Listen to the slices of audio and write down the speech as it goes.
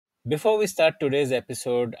Before we start today's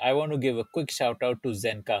episode, I want to give a quick shout out to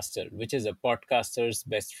Zencaster, which is a podcaster's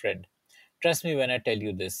best friend. Trust me when I tell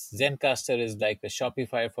you this, Zencaster is like a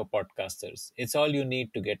Shopify for podcasters. It's all you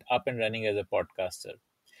need to get up and running as a podcaster.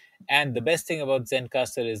 And the best thing about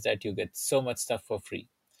Zencaster is that you get so much stuff for free.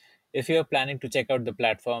 If you're planning to check out the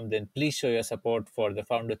platform, then please show your support for the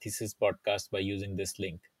Founder Thesis podcast by using this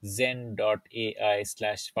link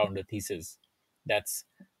zen.ai/founder thesis. That's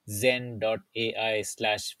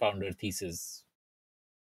zen.ai/founder thesis.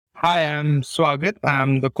 Hi, I'm Swagat.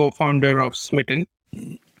 I'm the co-founder of Smitten.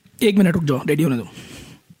 एक minute रुक जाओ ready होने दो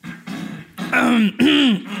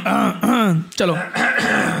चलो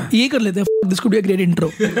ये कर लेते हैं this could be a great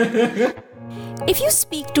intro If you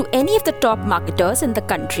speak to any of the top marketers in the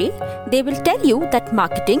country, they will tell you that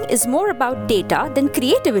marketing is more about data than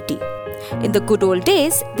creativity. In the good old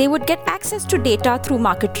days, they would get access to data through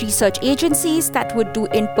market research agencies that would do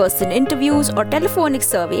in person interviews or telephonic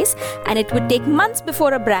surveys, and it would take months before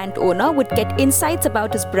a brand owner would get insights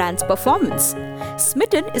about his brand's performance.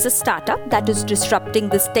 Smitten is a startup that is disrupting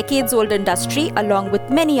this decades old industry along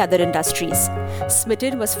with many other industries.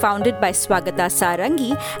 Smitten was founded by Swagata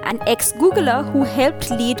Sarangi, an ex Googler who helped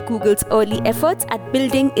lead Google's early efforts at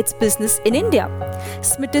building its business in India.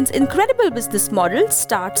 Smitten's incredible business model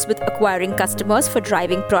starts with acquiring customers for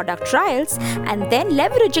driving product trials and then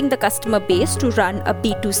leveraging the customer base to run a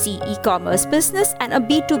B2C e-commerce business and a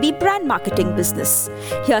B2B brand marketing business.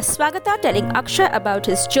 Here's Swagata telling Akshay about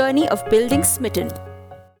his journey of building Smitten.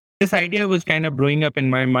 This idea was kind of growing up in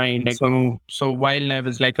my mind. So while I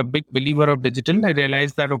was like a big believer of digital, I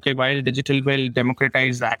realized that, okay, while digital will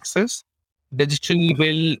democratize access, digital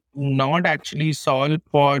will not actually solve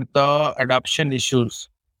for the adoption issues,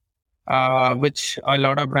 which a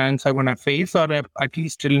lot of brands are going to face, or at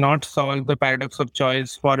least will not solve the paradox of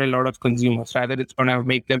choice for a lot of consumers. Rather, it's going to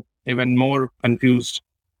make them even more confused.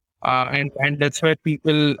 And that's where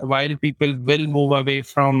while people will move away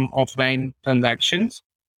from offline transactions,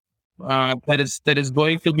 there is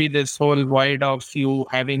going to be this whole void of you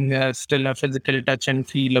having still a physical touch and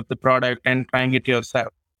feel of the product and trying it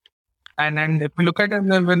yourself. And if you look at it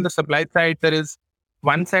when the supply side, there is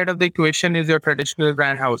one side of the equation is your traditional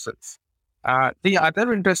brand houses. The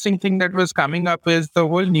other interesting thing that was coming up is the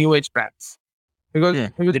whole new age brands. Because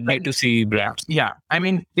the D2C brands. Yeah, I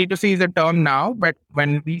mean D2C is a term now, but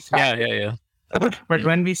when we started, Yeah. but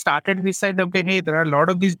when we started, we said, okay, hey, there are a lot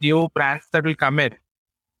of these new brands that will come in.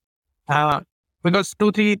 Because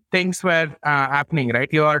 2-3 things were happening,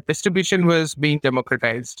 right? Your distribution was being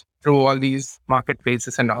democratized through all these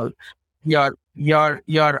marketplaces and all. Your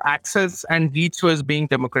access and reach was being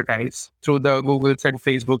democratized through the Googles and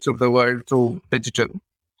Facebooks of the world through digital.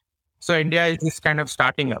 So India is just kind of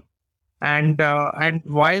starting up. And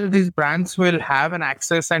while these brands will have an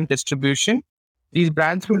access and distribution, these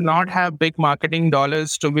brands will not have big marketing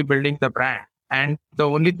dollars to be building the brand. And the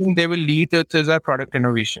only thing they will lead with is a product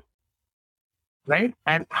innovation. Right?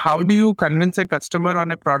 And how do you convince a customer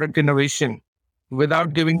on a product innovation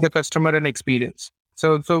without giving the customer an experience?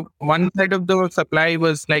 So one side of the supply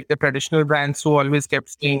was like the traditional brands who always kept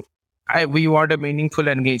saying, we want a meaningful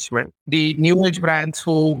engagement. The new age brands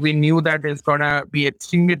who we knew that is going to be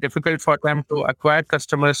extremely difficult for them to acquire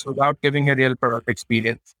customers without giving a real product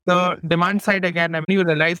experience. The demand side, again, I mean, you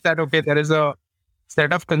realize that, okay, there is a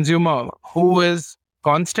set of consumer who is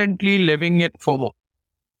constantly living in FOMO.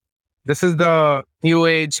 This is the new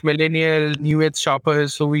age, millennial, new age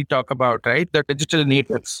shoppers who we talk about, right? The digital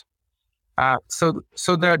natives. So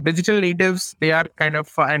the digital natives, they are kind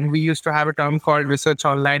of, and we used to have a term called research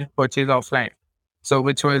online, purchase offline. So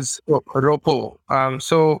which was ROPO.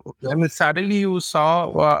 So I mean, suddenly you saw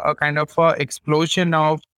a kind of explosion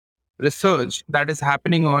of research that is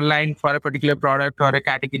happening online for a particular product or a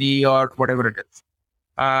category or whatever it is.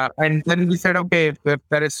 And then we said, okay, if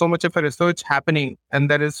there is so much of a research happening and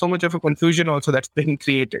there is so much of a confusion also that's being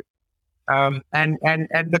created. And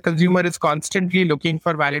the consumer is constantly looking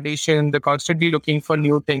for validation, they're constantly looking for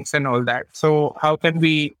new things and all that. So how can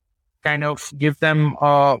we kind of give them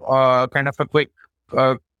kind of a quick,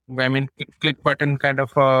 click button kind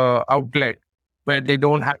of outlet where they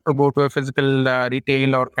don't have to go to a physical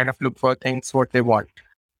retail or kind of look for things what they want.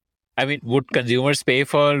 I mean, would consumers pay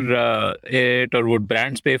for it, or would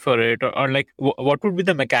brands pay for it, or like, what would be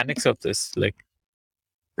the mechanics of this? Like,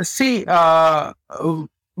 see,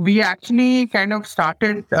 we actually kind of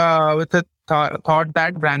started with a thought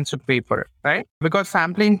that brands should pay for it, right? Because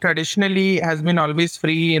sampling traditionally has been always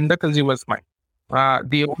free in the consumer's mind.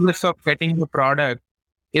 The onus of getting the product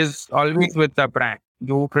is always with the brand.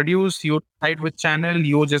 You produce, you decide which channel,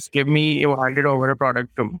 you just give me, you hand it over a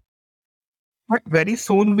product to me. But very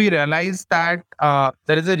soon we realized that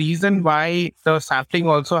there is a reason why the sampling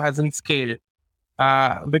also hasn't scaled.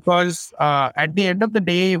 Because at the end of the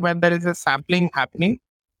day, when there is a sampling happening,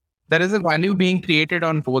 there is a value being created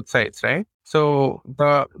on both sides, right? So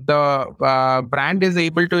the brand is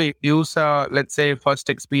able to use, let's say, first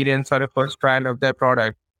experience or a first trial of their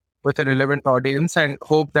product with a relevant audience and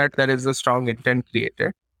hope that there is a strong intent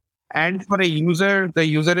created. And for a user, the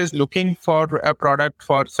user is looking for a product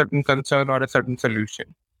for certain concern or a certain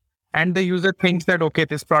solution. And the user thinks that, okay,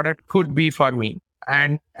 this product could be for me.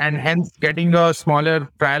 And hence getting a smaller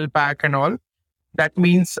trial pack and all, that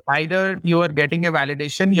means either you are getting a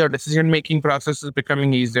validation, your decision-making process is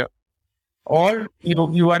becoming easier, or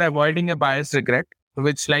you are avoiding a bias regret,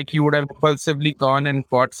 which like you would have impulsively gone and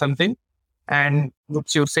bought something and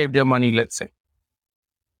which you saved your money, let's say.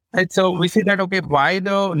 And so we see that, okay, why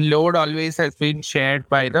the load always has been shared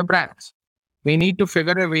by the brands. We need to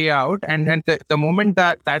figure a way out. And then the moment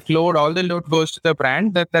that all the load goes to the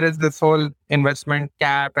brand, that there is this whole investment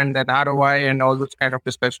cap and then ROI and all those kind of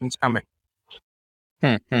discussions coming.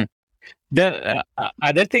 The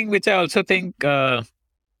other thing which I also think, when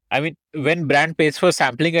brand pays for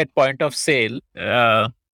sampling at point of sale,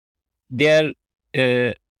 they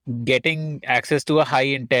are getting access to a high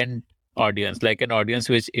intent audience, like an audience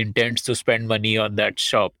which intends to spend money on that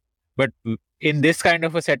shop. But in this kind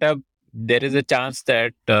of a setup, there is a chance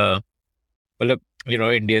that,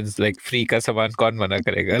 Indians like free ka saman kaun mana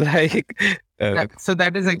karega? So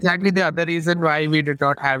that is exactly the other reason why we did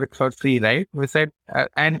not have it for free, right? We said,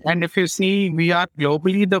 and if you see, we are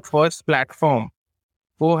globally the first platform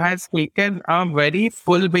who has taken a very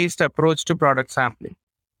full-based approach to product sampling.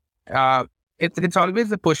 It's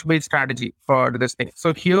always a push-based strategy for this thing.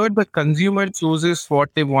 So here the consumer chooses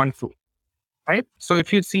what they want to, right? So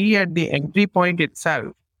if you see at the entry point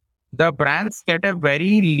itself, the brands get a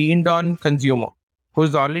very leaned on consumer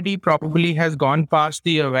who's already probably has gone past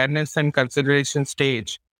the awareness and consideration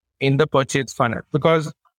stage in the purchase funnel.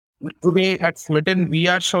 Because today at Smitten, we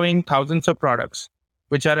are showing thousands of products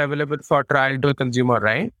which are available for trial to a consumer,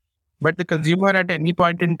 right? But the consumer at any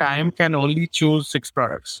point in time can only choose 6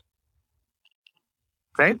 products.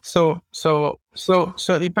 Right. So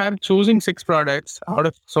if I'm choosing 6 products out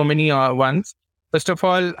of so many ones, first of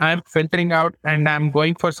all, I'm filtering out and I'm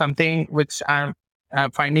going for something which I'm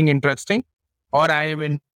finding interesting or I'm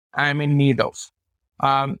in need of.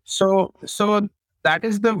 So that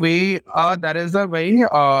is the way,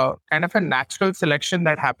 kind of a natural selection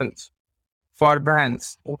that happens for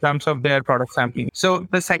brands in terms of their product sampling. So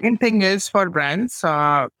the second thing is for brands,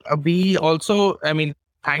 we also,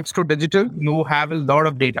 thanks to digital, you have a lot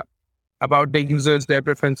of data about the users, their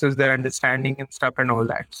preferences, their understanding and stuff and all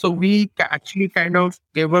that. So we actually kind of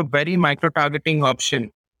give a very micro-targeting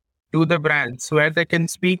option to the brands where they can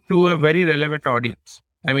speak to a very relevant audience.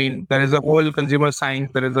 There is a whole consumer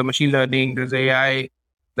science, there is a machine learning, there's AI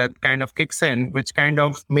that kind of kicks in, which kind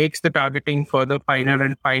of makes the targeting further finer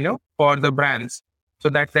and finer for the brands so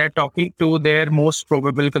that they're talking to their most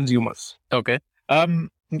probable consumers. Okay.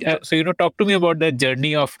 So, talk to me about the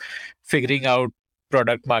journey of figuring out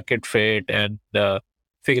product market fit and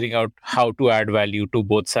figuring out how to add value to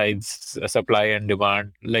both sides, supply and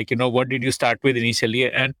demand. What did you start with initially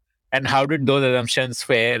and how did those assumptions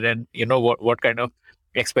fare? And, what kind of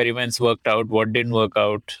experiments worked out? What didn't work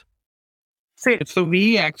out? So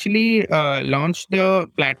we actually launched the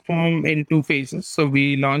platform in 2 phases. So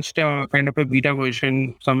we launched kind of a beta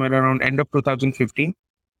version somewhere around end of 2015.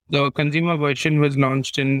 The consumer version was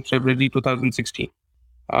launched in February 2016.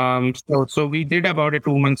 So we did about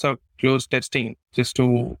 2 months of closed testing just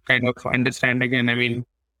to kind of understand again,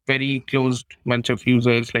 very closed bunch of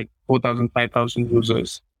users, like 4,000, 5,000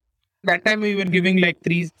 users. That time we were giving like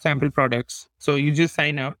 3 sample products. So you just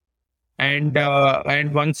sign up and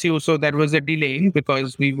once so there was a delay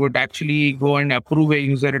because we would actually go and approve a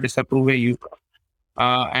user or disapprove a user.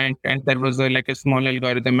 And there was a small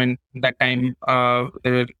algorithm, and that time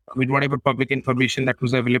with whatever public information that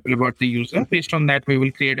was available about the user, based on that we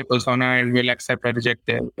will create a persona and we'll accept or reject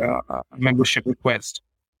their membership request.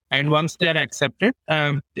 And once they're accepted,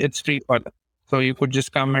 it's free for them. So you could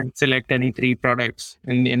just come and select any 3 products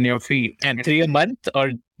in your feed. And 3 a month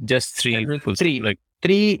or just 3?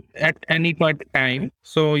 3 at any point in time.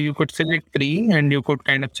 So you could select 3 and you could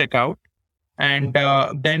kind of check out, and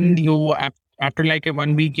then you after like a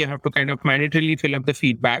 1 week, you have to kind of mandatorily fill up the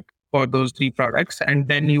feedback for those 3 products, and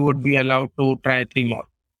then you would be allowed to try 3 more.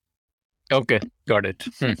 Okay, got it.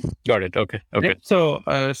 Got it. Okay. Right? So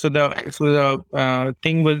the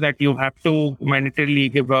thing was that you have to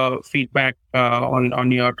mandatorily give a feedback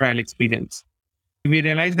on your trial experience. we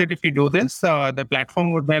realized that if we do this, the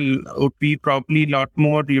platform would be probably a lot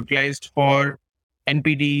more utilized for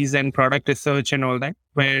NPDs and product research and all that,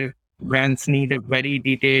 where brands need a very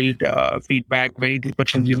detailed feedback, very deeper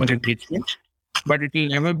consumer engagement. But it will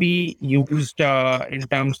never be used in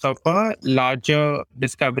terms of a larger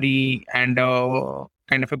discovery and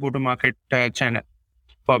kind of a go-to-market channel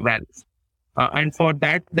for brands. And for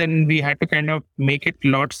that, then we had to kind of make it a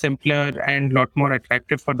lot simpler and a lot more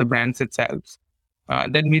attractive for the brands itself.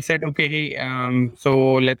 Then we said, okay,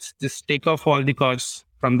 so let's just take off all the costs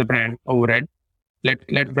from the brand overhead.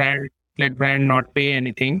 Let brand not pay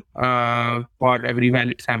anything for every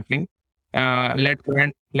valid sampling. Let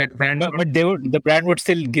brand. But the brand would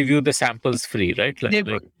still give you the samples free, right?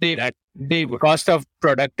 They would. Cost of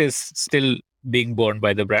product is still being borne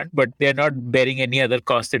by the brand, but they're not bearing any other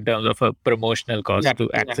cost in terms of a promotional cost to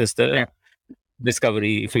access the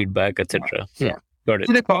discovery, feedback, etc. Yeah. Got it.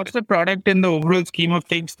 So the cost of product in the overall scheme of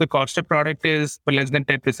things, the cost of product is less than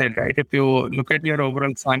 10%, right? If you look at your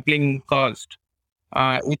overall sampling cost,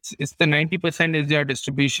 it's the 90% is your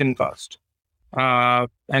distribution cost, and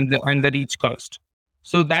the reach cost.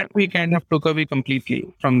 So that we kind of took away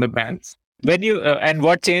completely from the brands. When you and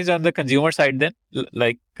what changed on the consumer side then?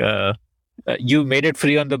 You made it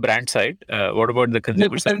free on the brand side. What about the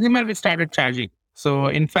consumer side? Consumer, we started charging. So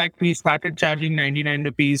in fact, we started charging 99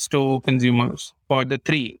 rupees to consumers for the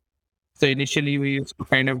 3. So initially we used to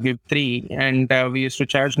kind of give 3 and we used to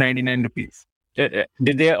charge 99 rupees. Did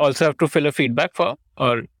they also have to fill a feedback form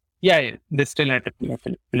or? Yeah, they still had to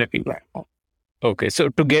fill a feedback form. Okay, so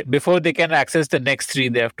before they can access the next 3,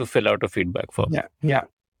 they have to fill out a feedback form. Yeah.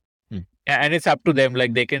 And it's up to them,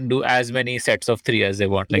 like they can do as many sets of 3 as they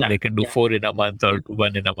want. Like they can do 4 in a month or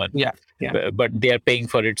 1 in a month. Yeah. But they are paying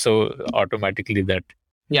for it, so automatically that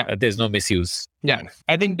there's no misuse. Yeah,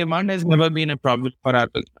 I think demand has never been a problem for our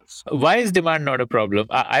business. Why is demand not a problem?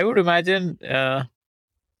 I would imagine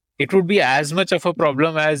it would be as much of a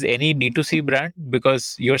problem as any D2C brand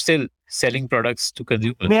because you're still selling products to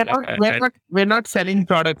consumers. We're not selling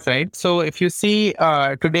products, right? So if you see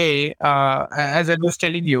today, as I was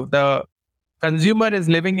telling you, the consumer is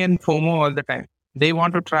living in FOMO all the time. They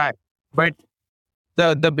want to try, but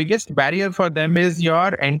the biggest barrier for them is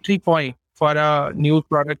your entry point for a new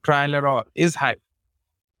product trial or all is high.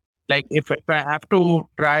 Like if I have to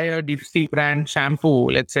try a D2C brand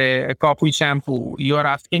shampoo, let's say a coffee shampoo, you are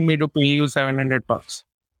asking me to pay you $700.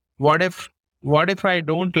 What if I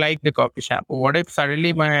don't like the coffee shampoo? What if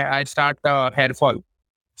suddenly I start hair fall?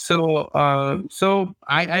 So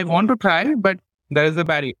I want to try, but there is a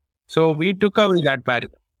barrier. So we took away that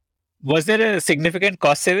barrier. Was there a significant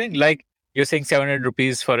cost saving? Like you're saying 700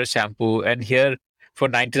 rupees for a shampoo, and here for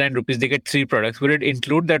 99 rupees they get 3 products. Would it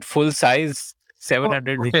include that full size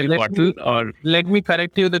 700 bottle? Or let me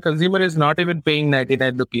correct you. The consumer is not even paying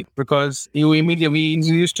 99 rupees because we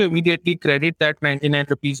used to immediately credit that 99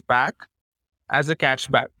 rupees back as a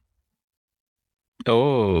cashback.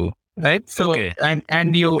 Oh, right. So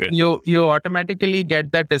and you automatically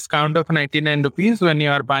get that discount of 99 rupees when you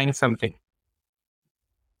are buying something.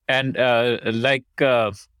 And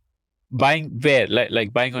buying where?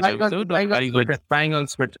 Like buying on Amazon? Buying on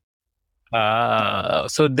Smitten.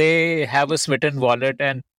 So they have a Smitten wallet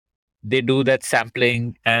and they do that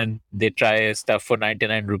sampling and they try stuff for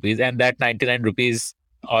 99 rupees. And that 99 rupees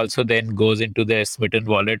also then goes into their Smitten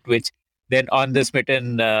wallet, which then on the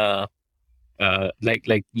Smitten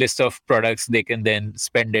like list of products, they can then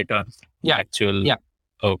spend it on actual. Yeah.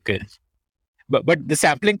 Okay. But the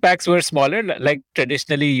sampling packs were smaller. Like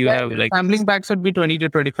traditionally, you have like sampling packs would be 20 to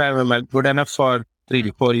 25 ml, good enough for 3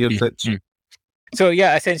 to 4 usage. So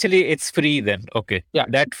yeah, essentially it's free then. Okay. Yeah.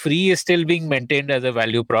 That free is still being maintained as a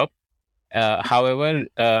value prop. However,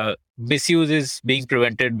 misuse is being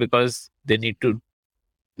prevented because they need to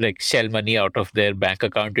like shell money out of their bank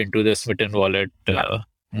account into the Smitten wallet.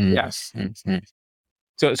 Yes.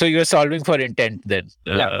 So you're solving for intent then.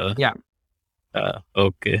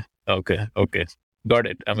 Okay. Got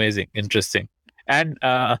it. Amazing. Interesting. And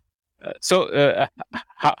so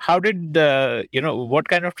how did what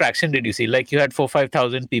kind of traction did you see? Like you had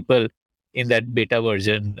 4,000-5,000 people in that beta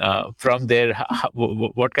version. From there,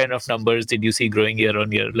 what kind of numbers did you see growing year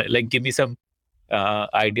on year? Like give me some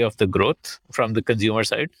idea of the growth from the consumer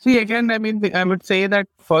side. See, again, I mean, I would say that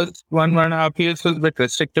first 1.5 years was a bit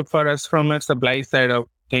restrictive for us from a supply side of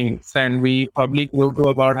things. And we probably grew to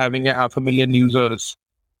about having 500,000 users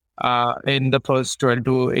in the first 12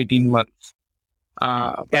 to 18 months.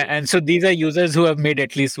 And so these are users who have made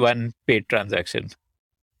at least one paid transaction.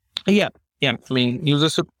 Yeah. I mean,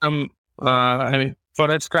 users who come,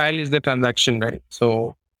 for us, trial is the transaction, right?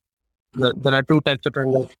 So there are 2 types of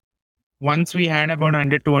transactions. once we had about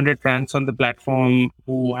 100, 200 brands on the platform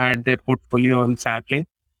who had their portfolio on sampling,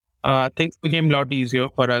 things became a lot easier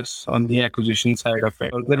for us on the acquisition side of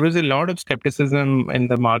it. There was a lot of skepticism in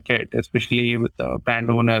the market, especially with the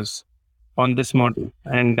brand owners on this model.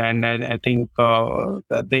 And I think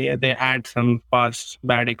that they had some past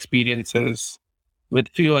bad experiences with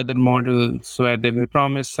few other models where they were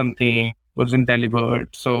promised something wasn't delivered.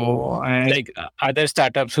 So Like other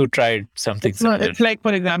startups who tried something similar. it's like,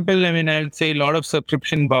 for example, I mean, I'd say a lot of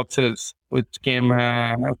subscription boxes which came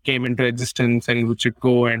into existence and which would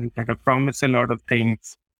go and kind of promise a lot of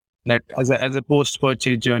things that as a post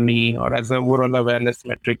purchase journey or as a overall awareness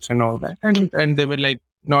metrics and all that, and they were like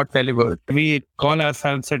not delivered. We call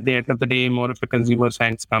ourselves at the end of the day more of a consumer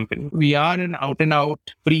science company. We are an out and out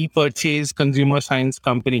pre-purchase consumer science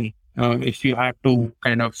company. If you had to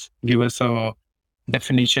kind of give us a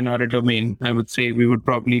definition or a domain, I would say we would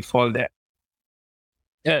probably fall there.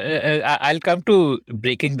 I'll come to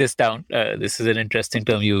breaking this down. This is an interesting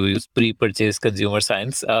term you use, pre-purchase consumer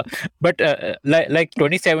science. But like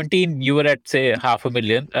 2017, you were at say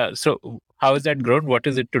 500,000. So how has that grown? What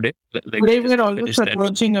is it today? Today we're almost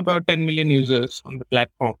approaching about 10 million users on the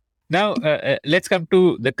platform. Now let's come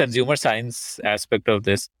to the consumer science aspect of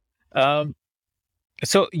this.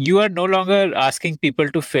 So you are no longer asking people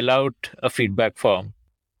to fill out a feedback form.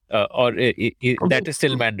 Or that is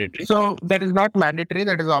still mandatory? So that is not mandatory.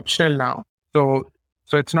 That is optional now. So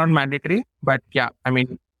it's not mandatory. But yeah, I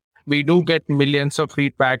mean, we do get millions of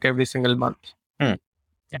feedback every single month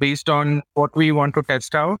based on what we want to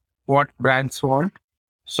test out, what brands want.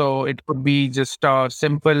 So it could be just a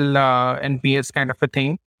simple NPS kind of a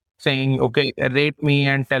thing, saying, okay, rate me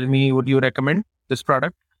and tell me, would you recommend this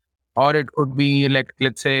product? Or it could be like,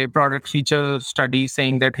 let's say, product feature study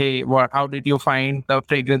saying that, hey, how did you find the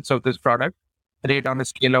fragrance of this product? Rate on a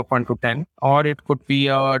scale of 1 to 10. Or it could be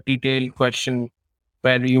a detailed question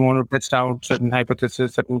where you want to test out certain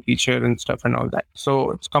hypothesis, certain feature and stuff and all that.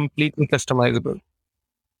 So it's completely customizable.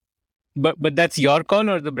 But that's your call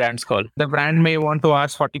or the brand's call? The brand may want to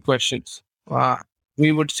ask 40 questions.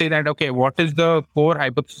 We would say that, okay, what is the core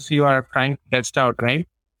hypothesis you are trying to test out, right?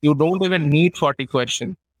 You don't even need 40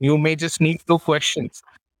 questions. You may just need 2 questions.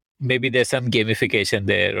 Maybe there's some gamification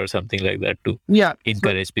there or something like that to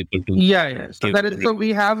encourage people to. So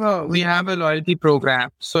we have a loyalty program,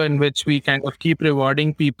 so in which we kind of keep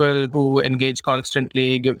rewarding people who engage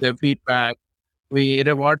constantly, give their feedback. We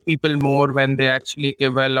reward people more when they actually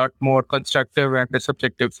give a lot more constructive and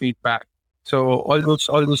subjective feedback. So all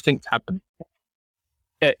those things happen.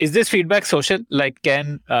 Is this feedback social? Like,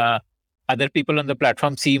 can other people on the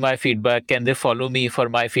platform see my feedback? Can they follow me for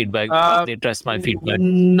my feedback? They trust my feedback?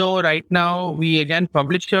 No, right now we again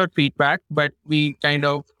publish your feedback, but we kind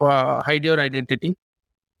of hide your identity.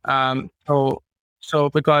 So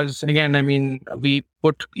because again, I mean, we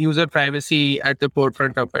put user privacy at the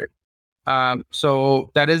forefront of it.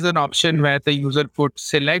 So that is an option where the user could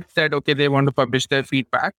select that, okay, they want to publish their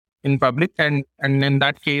feedback in public. And in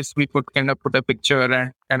that case, we could kind of put a picture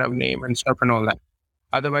and kind of name and stuff and all that.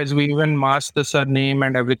 Otherwise, we even mask the surname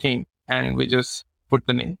and everything, and we just put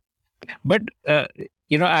the name. But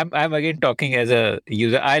I'm again talking as a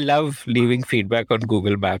user. I love leaving feedback on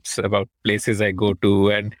Google Maps about places I go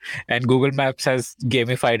to, and Google Maps has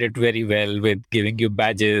gamified it very well with giving you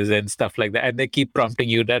badges and stuff like that. And they keep prompting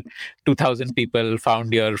you that 2,000 people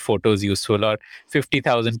found your photos useful, or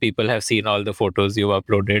 50,000 people have seen all the photos you've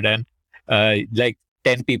uploaded, and like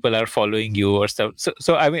 10 people are following you or stuff.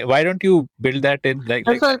 So I mean, why don't you build that in? I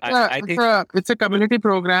think it's a community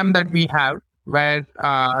program that we have where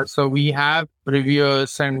so we have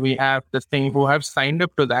reviewers and we have this thing who have signed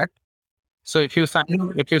up to that. So if you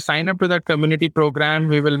sign up to that community program,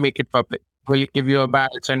 we will make it public. We'll give you a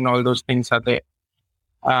badge and all those things are there.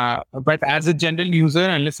 But as a general user,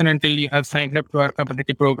 unless and until you have signed up to our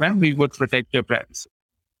community program, we would protect your brands.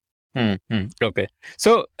 Okay.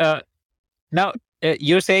 So now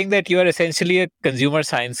you're saying that you are essentially a consumer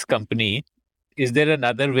science company. Is there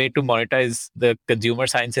another way to monetize the consumer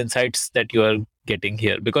science insights that you are getting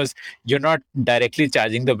here? Because you're not directly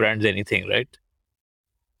charging the brands anything, right?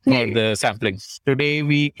 For the sampling. Today,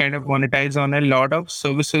 we kind of monetize on a lot of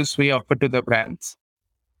services we offer to the brands.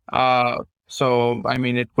 So, I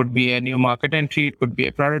mean, it could be a new market entry, it could be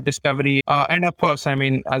a product discovery. And of course, I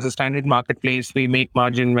mean, as a standard marketplace, we make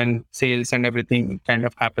margin when sales and everything kind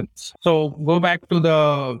of happens. So go back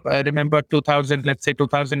to I remember 2000, let's say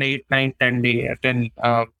 2008, 9, 10,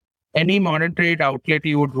 any modern trade outlet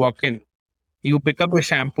you would walk in, you pick up a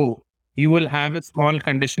shampoo, you will have a small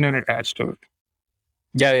conditioner attached to it.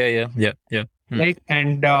 Yeah. Right.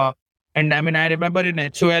 And I mean, I remember in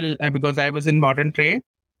HOL, because I was in modern trade,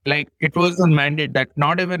 Like it was a mandate that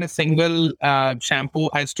not even a single shampoo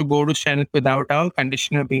has to go to shelf without a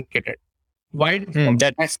conditioner being kitted. Why?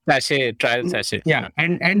 That's sachet, trial sachet. Yeah,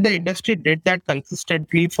 and the industry did that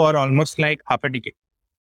consistently for almost like half a decade.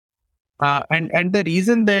 And the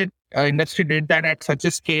reason that industry did that at such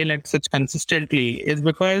a scale and such consistently is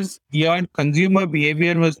because your consumer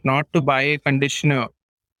behavior was not to buy a conditioner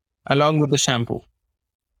along with the shampoo.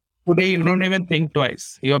 Today, you don't even think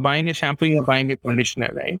twice. You're buying a shampoo, you're buying a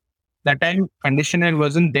conditioner, right? That time, conditioner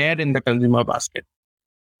wasn't there in the consumer basket.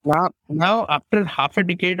 Now, after half a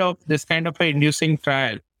decade of this kind of a inducing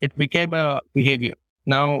trial, it became a behavior.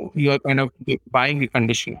 Now you're kind of buying a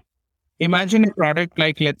conditioner. Imagine a product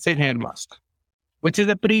like, let's say, hair mask, which is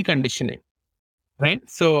a pre-conditioning, right?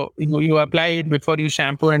 So you apply it before you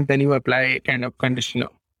shampoo and then you apply a kind of conditioner.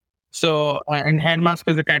 So, and hair mask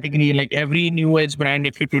is a category, like every new age brand,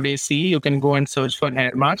 if you today see, you can go and search for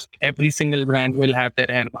hair mask. Every single brand will have their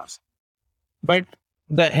hair mask. But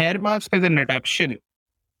the hair mask as an adaptation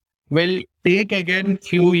will take again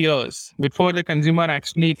few years before the consumer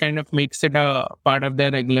actually kind of makes it a part of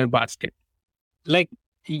their regular basket. Like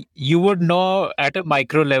you would know at a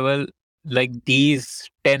micro level, like these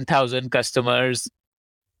 10,000 customers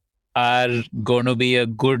are going to be a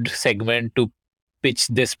good segment to pitch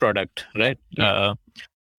this product, right?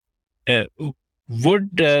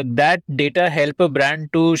 Would that data help a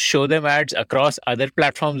brand to show them ads across other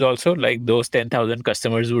platforms also? Like those 10,000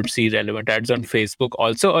 customers would see relevant ads on Facebook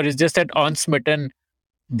also, or is just that on Smitten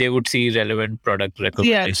they would see relevant product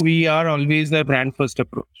recommendations? Yes, we are always the brand first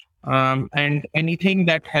approach. And anything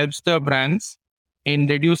that helps the brands in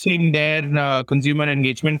reducing their consumer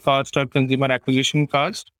engagement cost or consumer acquisition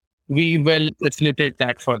cost, we will facilitate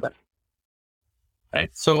that for them. Right.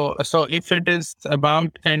 So if it is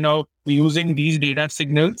about kind of using these data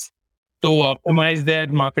signals to optimize their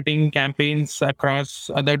marketing campaigns across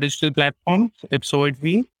other digital platforms, if so it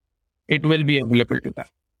will be available to them.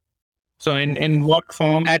 So in what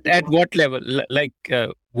form? At what level? Like,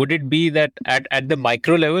 would it be that at the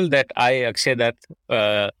micro level that Akshay, that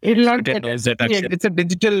it'll not it knows that Akshay? it's a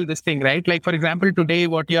digital this thing, right? Like for example, today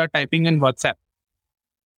what you are typing in WhatsApp,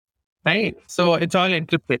 right? So it's all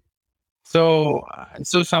encrypted. So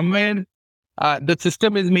somewhere the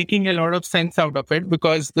system is making a lot of sense out of it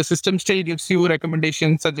because the system still gives you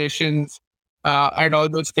recommendations, suggestions, and all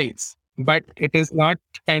those things. But it is not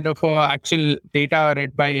kind of actual data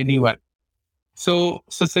read by anyone. So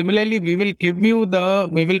similarly, we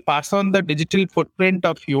will pass on the digital footprint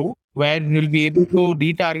of you, where you'll be able to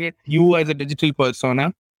retarget you as a digital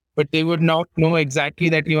persona, but they would not know exactly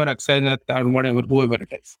that you are Akshay or whatever, whoever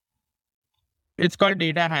it is. It's called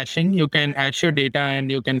data hashing. You can hash your data and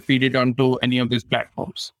you can feed it onto any of these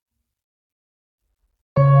platforms.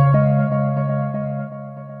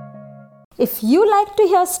 If you like to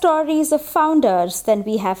hear stories of founders, then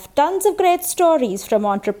we have tons of great stories from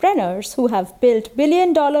entrepreneurs who have built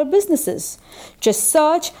billion-dollar businesses. Just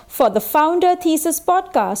search for the Founder Thesis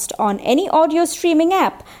podcast on any audio streaming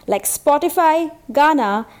app like Spotify,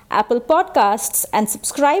 Gaana, Apple Podcasts, and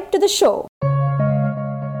subscribe to the show.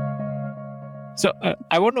 So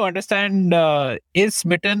I want to understand, is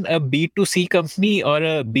Smitten a B2C company or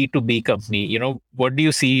a B2B company? What do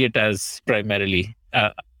you see it as primarily?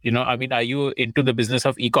 Are you into the business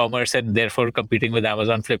of e-commerce and therefore competing with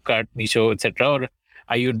Amazon, Flipkart, Meesho, etc., or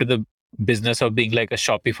are you into the business of being like a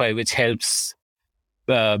Shopify, which helps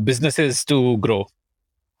businesses to grow?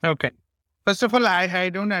 Okay. First of all, I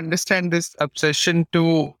don't understand this obsession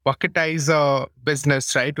to bucketize a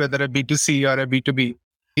business, right? Whether a B2C or a B2B.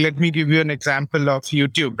 Let me give you an example of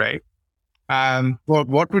YouTube, right?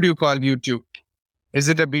 What would you call YouTube? Is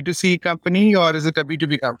it a B2C company or is it a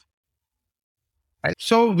B2B company? Right.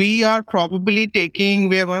 So we are one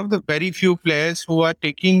of the very few players who are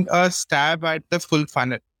taking a stab at the full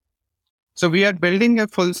funnel. So we are building a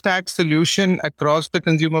full stack solution across the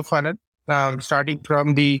consumer funnel, starting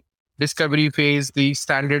from the discovery phase, the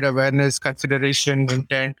standard awareness, consideration,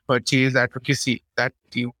 intent, purchase, advocacy, that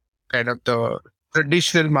you kind of the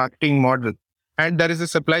traditional marketing model. And there is a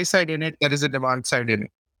supply side in it, there is a demand side in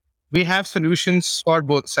it. We have solutions for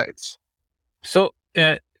both sides. So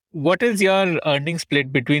what is your earnings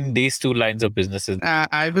split between these two lines of businesses?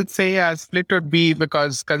 I would say a split would be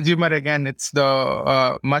because consumer, again, it's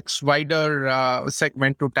the much wider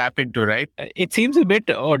segment to tap into, right? It seems a bit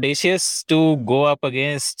audacious to go up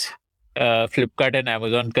against Flipkart and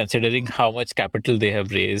Amazon, considering how much capital they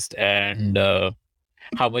have raised and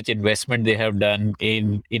how much investment they have done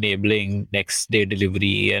in enabling next day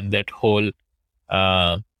delivery and that whole,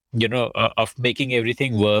 of making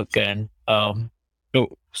everything work. And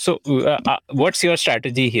so what's your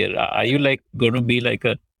strategy here? Are you like going to be like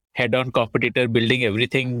a head-on competitor, building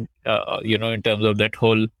everything, in terms of that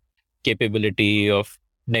whole capability of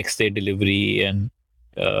next day delivery and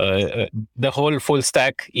the whole full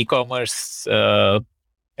stack e-commerce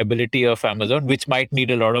ability of Amazon, which might need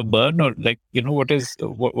a lot of burn, or like,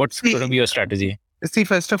 what's going to be your strategy? See,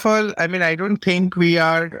 first of all, I mean, I don't think we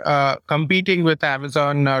are competing with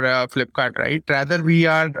Amazon or Flipkart, right? Rather, we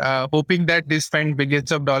are hoping that they spend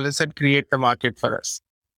billions of dollars and create the market for us.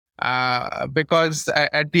 Because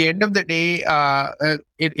at the end of the day,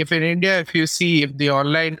 if in India, if you see, if the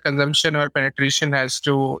online consumption or penetration has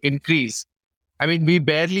to increase, I mean, we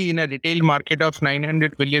barely in a retail market of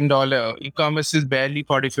 $900 billion, e-commerce is barely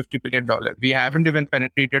 $40-50 billion. We haven't even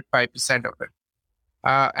penetrated 5% of it.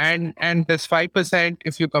 And this 5%,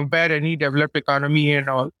 if you compare any developed economy and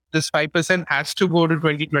all, this 5% has to go to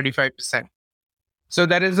 20-25%. So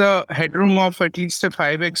there is a headroom of at least a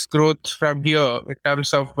 5x growth from here in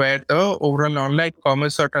terms of where the overall online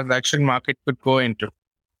commerce or transaction market could go into.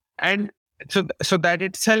 And so that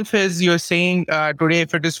itself is, you're saying today,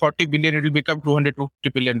 if it is 40 billion, it will become 250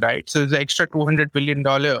 billion, right? So there's an extra $200 billion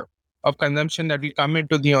of consumption that will come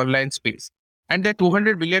into the online space. And that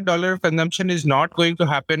 $200 billion of consumption is not going to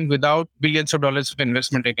happen without billions of dollars of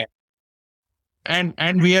investment again.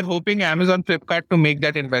 And we are hoping Amazon, Flipkart to make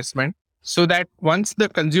that investment so that once the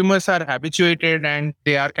consumers are habituated and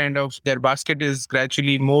they are kind of, their basket is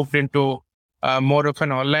gradually moved into more of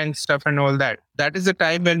an online stuff and all that, that is the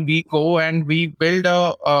time when we go and we build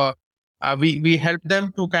we help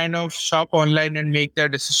them to kind of shop online and make their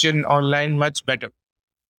decision online much better.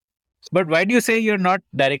 But why do you say you're not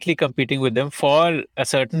directly competing with them? For a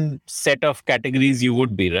certain set of categories, you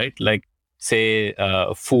would be, right? Like, say,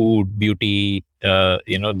 food, beauty,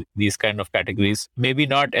 these kind of categories. Maybe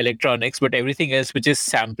not electronics, but everything else which is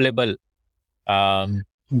sampleable.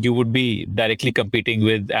 You would be directly competing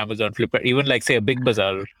with Amazon, Flipkart, even like, say, a Big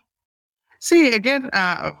Bazaar. See, again,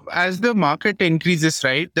 as the market increases,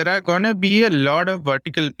 right, there are going to be a lot of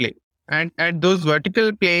vertical play. And those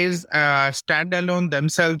vertical plays standalone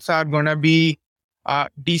themselves are going to be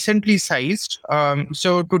decently sized.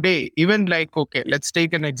 So today, even like, okay, let's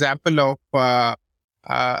take an example of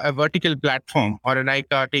a vertical platform or a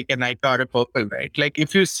Nykaa, take a Nykaa or a Purple, right? Like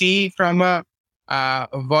if you see from a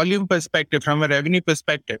volume perspective, from a revenue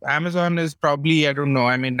perspective, Amazon is probably, I don't know,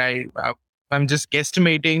 I mean, I'm just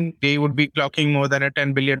guesstimating they would be clocking more than a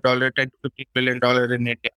 $10 billion, $10 to $50 billion in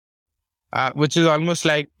India. Which is almost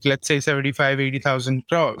like, let's say, 80,000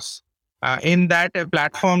 crores. In that, a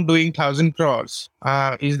platform doing 1,000 crores,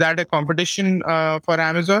 is that a competition for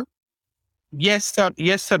Amazon? Yes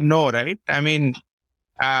or no, right? I mean,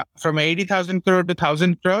 from 80,000 crore to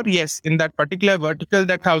 1,000 crore, yes, in that particular vertical,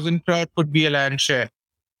 that 1,000 crore could be a lion's share.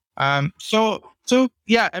 So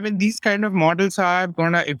yeah, I mean, these kind of models are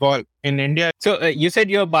going to evolve in India. So you said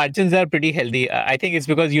your margins are pretty healthy. I think it's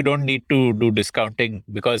because you don't need to do discounting,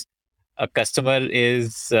 because a customer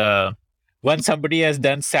is, once somebody has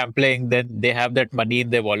done sampling, then they have that money in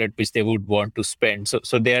their wallet which they would want to spend.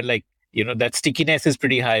 So they're like, that stickiness is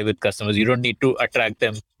pretty high with customers. You don't need to attract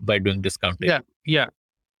them by doing discounting. Yeah.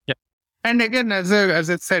 And again, as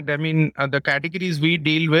I said, I mean, the categories we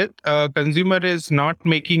deal with, consumer is not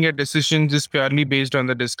making a decision just purely based on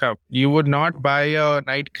the discount. You would not buy a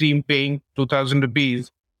night cream paying 2,000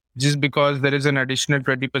 rupees just because there is an additional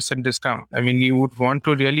 20% discount. I mean, you would want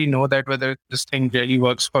to really know that whether this thing really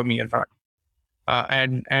works for me or not.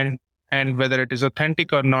 And whether it is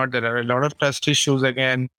authentic or not. There are a lot of trust issues,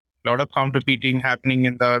 again, a lot of counterfeiting happening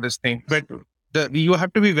in this thing. But you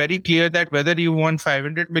have to be very clear that whether you want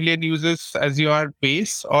 500 million users as your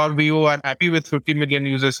base or you are happy with 50 million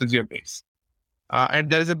users as your base. And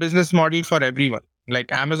there is a business model for everyone.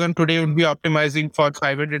 Like Amazon today would be optimizing for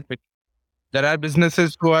 500 million. There are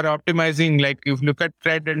businesses who are optimizing, like if you look at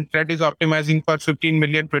Tread, and Tread is optimizing for 15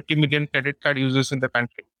 million, 20 million credit card users in the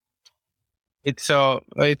country. It's a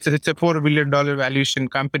 $4 billion valuation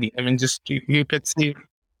company. I mean, just you could see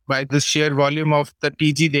by the sheer volume of the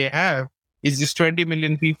TG they have, it's just 20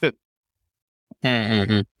 million people.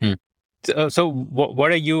 So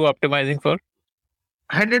what are you optimizing for?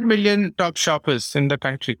 100 million top shoppers in the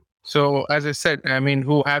country. So as I said, I mean,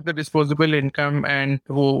 who have the disposable income and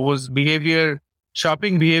whose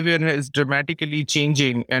shopping behavior is dramatically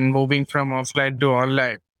changing and moving from offline to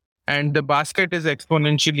online. And the basket is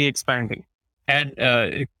exponentially expanding.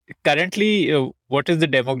 And currently, what is the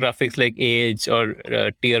demographics, like age or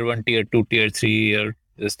tier 1, tier 2, tier 3 or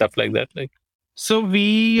stuff like that? Like, so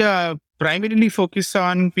we primarily focus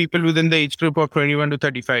on people within the age group of 21 to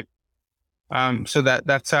 35. So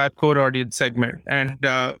that's our core audience segment. And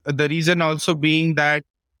the reason also being that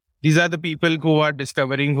these are the people who are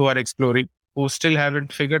discovering, who are exploring. who still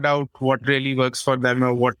haven't figured out what really works for them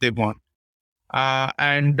or what they want.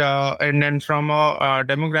 And then from a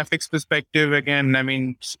demographics perspective, again, I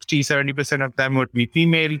mean, 60-70% of them would be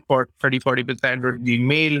female, 30-40% would be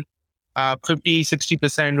male,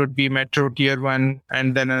 50-60% would be metro tier 1,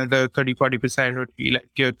 and then another 30-40% would be like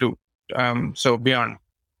tier 2, so beyond.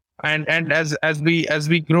 And as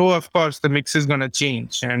we grow, of course, the mix is going to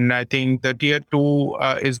change, and I think the tier 2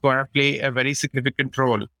 is going to play a very significant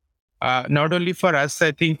role. Not only for us,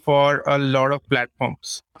 I think for a lot of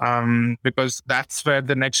platforms, because that's where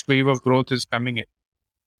the next wave of growth is coming in.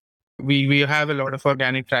 We have a lot of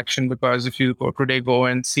organic traction, because if you go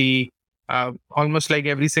and see, almost like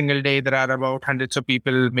every single day, there are about hundreds of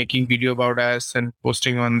people making video about us and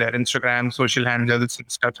posting on their Instagram, social handles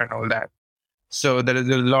and stuff and all that. So there is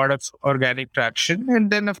a lot of organic traction. And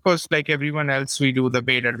then, of course, like everyone else, we do the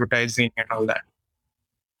paid advertising and all that.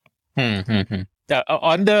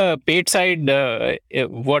 On the paid side,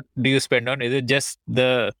 what do you spend on? Is it just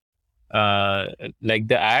the like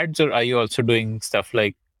the ads, or are you also doing stuff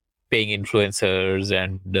like paying influencers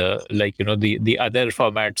and like, you know, the other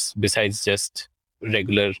formats besides just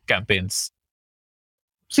regular campaigns?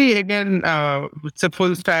 See, again, it's a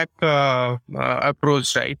full stack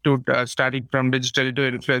approach, right? To starting from digital to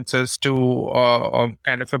influencers to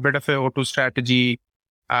kind of a bit of a O2 strategy,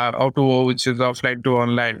 O2O, which is offline to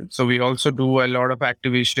online. So we also do a lot of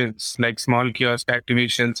activations, like small kiosk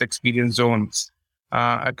activations, experience zones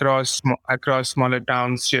across smaller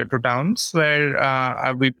towns, tier 2 towns,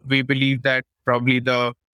 where we believe that probably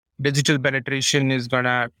the digital penetration is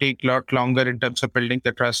gonna take a lot longer in terms of building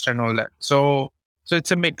the trust and all that. So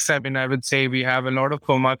it's a mix. I mean, I would say we have a lot of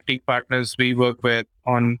co-marketing partners we work with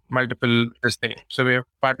on multiple things. So we have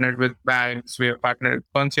partnered with banks, we have partnered with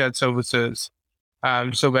concierge services.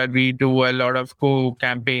 So where we do a lot of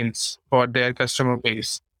campaigns for their customer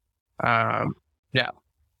base. Got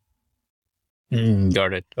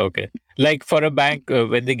it. Okay. Like for a bank,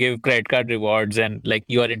 when they give credit card rewards, and like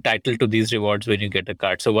you are entitled to these rewards when you get a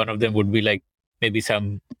card. So one of them would be like maybe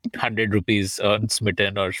some 100 rupees on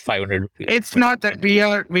Smitten or 500 rupees. It's not that we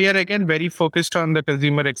are again very focused on the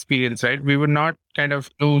consumer experience, right? We would not kind of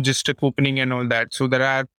do just a couponing and all that. So there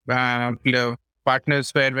are partners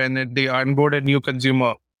where when they onboard a new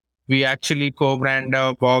consumer, we actually co-brand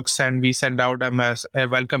a box and we send out them as a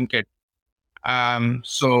welcome kit.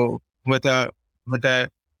 So with a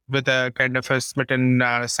kind of a Smitten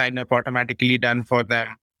sign up automatically done for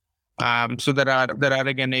them. So there are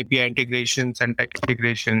again API integrations and tech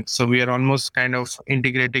integrations. So we are almost kind of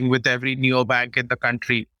integrating with every neobank in the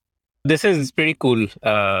country. This is pretty cool.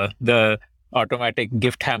 The automatic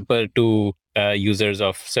gift hamper to users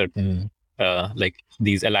of certain like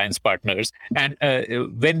these alliance partners. And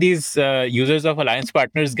when these users of alliance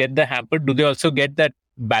partners get the hamper, do they also get that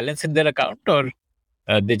balance in their account, or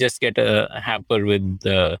they just get a hamper with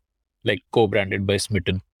like co-branded by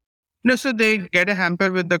Smitten? No, so they get a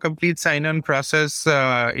hamper with the complete sign-on process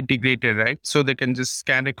integrated, right? So they can just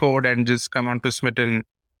scan a code and just come onto Smitten.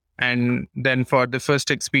 And then for the first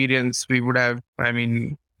experience, we would have,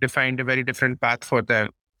 defined a very different path for them,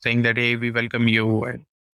 saying that, hey, we welcome you. And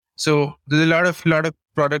so there's a lot of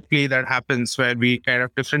product play that happens where we kind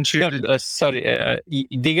of differentiate.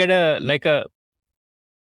 They get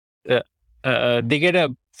they get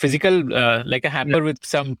a physical, like a hamper with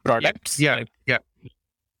some products? Yeah.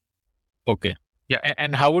 Okay. Yeah.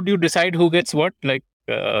 And how would you decide who gets what? Like,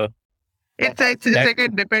 it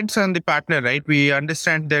depends on the partner, right? We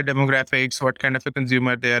understand their demographics, what kind of a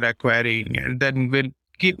consumer they are acquiring, and then we'll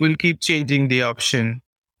keep changing the option.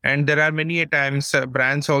 And there are many times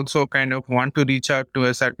brands also kind of want to reach out to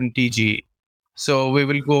a certain TG. So we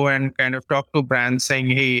will go and kind of talk to brands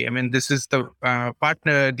saying, hey, this is the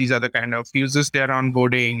partner. These are the kind of users they are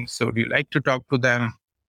onboarding. So do you like to talk to them?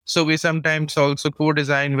 So we sometimes also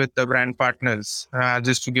co-design with the brand partners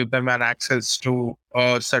just to give them an access to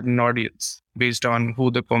a certain audience based on who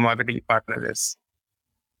the co-marketing partner is.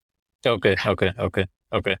 Okay.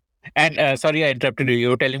 And sorry, I interrupted you. You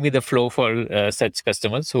were telling me the flow for such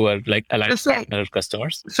customers who are like alliance partner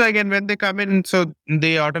customers. So again, when they come in, so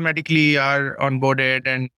they automatically are onboarded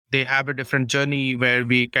and they have a different journey where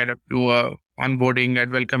we kind of do a onboarding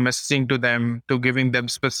and welcome messaging to them, to giving them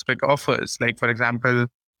specific offers. Like, for example,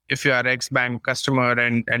 if you are ex-bank customer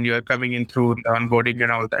and you're coming in through the onboarding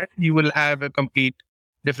and all that, you will have a complete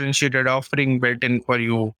differentiated offering built in for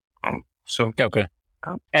you. Okay.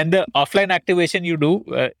 And the offline activation you do,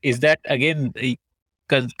 is that again,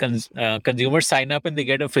 consumers sign up and they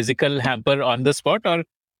get a physical hamper on the spot, or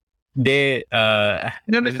they...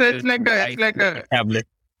 it's like a tablet.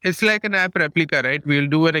 It's like an app replica, right? We'll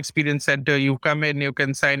do an experience center. You come in, you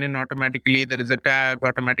can sign in automatically. There is a tab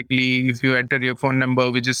automatically. If you enter your phone number,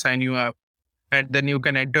 we just sign you up. And then you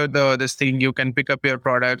can enter this thing, you can pick up your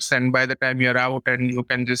products. And by the time you're out, and you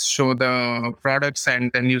can just show the products, and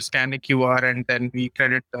then you scan a QR, and then we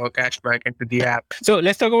credit the cash back into the app. So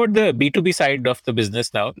let's talk about the B2B side of the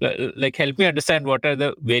business now. Like, help me understand what are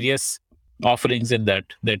the various offerings in that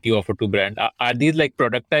you offer to brand. Are these like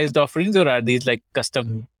productized offerings, or are these like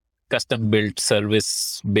custom built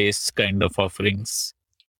service based kind of offerings?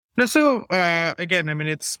 No, so again, I mean,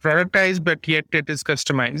 it's productized, but yet it is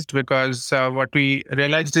customized, because what we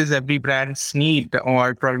realized is every brand's need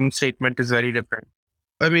or problem statement is very different.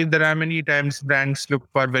 I mean, there are many times brands look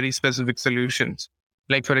for very specific solutions.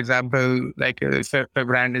 Like, for example, like if a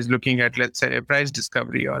brand is looking at, let's say, a price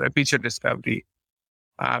discovery or a feature discovery.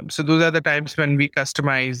 So those are the times when we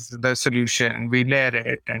customize the solution, we layer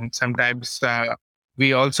it, and sometimes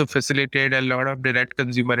we also facilitate a lot of direct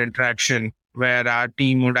consumer interaction, where our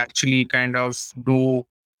team would actually kind of do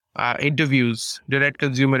interviews, direct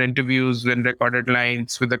consumer interviews in recorded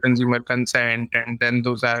lines with the consumer consent, and then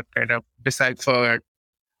those are kind of deciphered.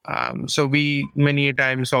 So we many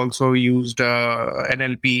times also used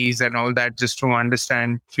NLPs and all that, just to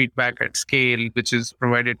understand feedback at scale, which is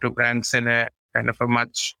provided to brands in a kind of a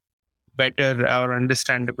much better or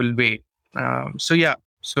understandable way.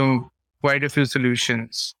 So quite a few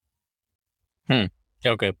solutions.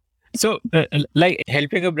 Okay. So, like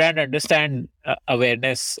helping a brand understand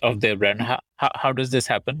awareness of their brand, how does this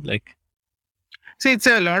happen? Like, see, it's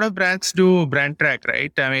a lot of brands do brand track,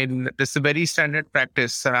 right? I mean, this is a very standard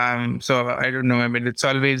practice. So I don't know. I mean, it's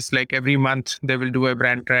always like every month they will do a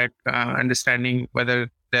brand track, understanding whether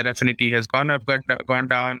their affinity has gone up, gone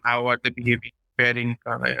down, how are they behaving, pairing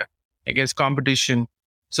against competition.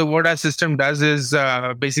 So what our system does is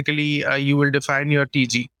basically you will define your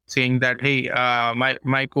TG, saying that, hey,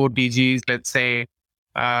 my core TG is, let's say,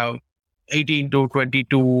 18 to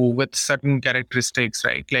 22 with certain characteristics,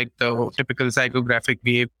 right? Like the typical psychographic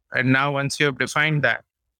behavior. And now once you have defined that,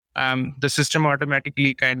 the system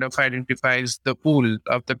automatically kind of identifies the pool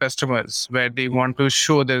of the customers where they want to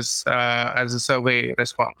show this as a survey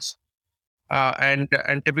response. And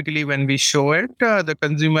typically when we show it, the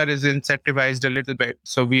consumer is incentivized a little bit.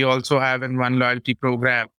 So we also have in one loyalty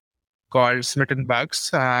program called Smitten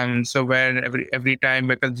Bucks. So where every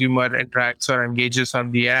time a consumer interacts or engages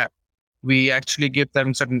on the app, we actually give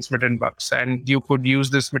them certain Smitten Bucks. And you could use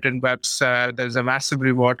the Smitten Bucks. There's a massive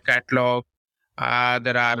reward catalog.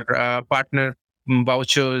 There are partner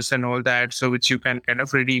vouchers and all that, so which you can kind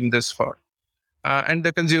of redeem this for. And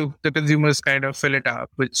the consumers kind of fill it up,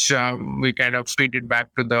 which we kind of feed it back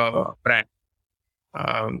to the brand.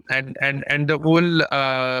 And the whole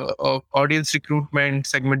audience recruitment,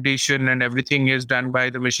 segmentation, and everything is done by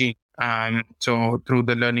the machine. So through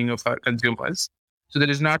the learning of our consumers. So there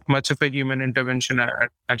is not much of a human intervention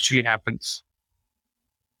actually happens.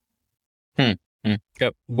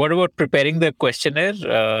 What about preparing the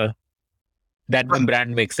questionnaire? That the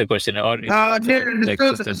brand makes the questionnaire, or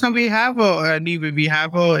so we have we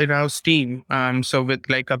have a in-house team. So with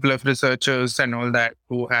like a couple of researchers and all that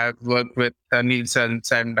who have worked with Nielsen's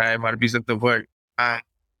and IMRBs of the world,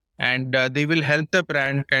 and they will help the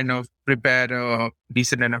brand kind of prepare a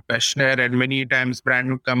decent enough questionnaire. And many times, brand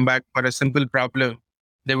would come back for a simple problem.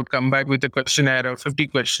 They would come back with a questionnaire of 50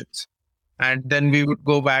 questions. And then we would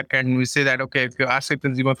go back and we say that, okay, if you ask a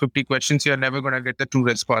consumer 50 questions, you're never going to get the true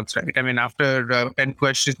response, right? I mean, after 10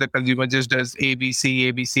 questions, the consumer just does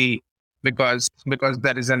ABC, because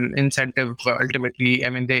there is an incentive ultimately. I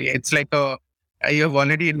mean, it's like you have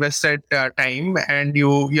already invested time, and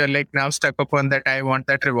you're like now stuck upon that, I want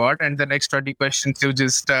that reward. And the next 20 questions, you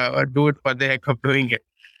just do it for the heck of doing it.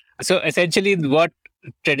 So essentially what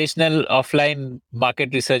traditional offline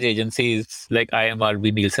market research agencies like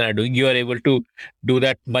IMRB, Nielsen are doing, you are able to do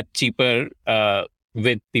that much cheaper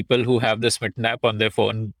with people who have the Smitten app on their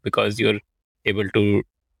phone, because you're able to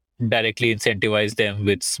directly incentivize them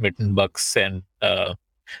with Smitten Bucks, and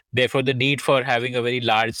therefore the need for having a very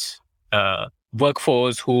large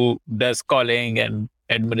workforce who does calling and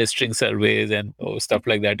administering surveys and stuff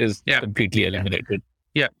like that is completely eliminated.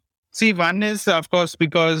 Yeah. See, one is, of course,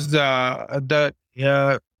 because the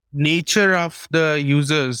nature of the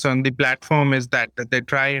users on the platform is that they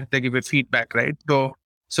try and they give a feedback, right?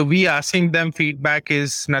 So we asking them feedback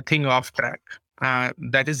is nothing off track.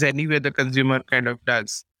 That is anyway the consumer kind of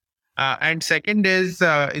does. And second is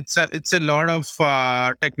it's a lot of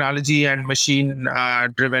technology and machine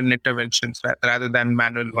driven interventions rather than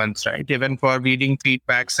manual ones, right? Even for reading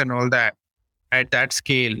feedbacks and all that at that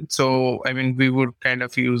scale. So I mean, we would kind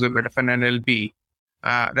of use a bit of an NLP.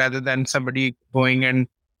 rather than somebody going and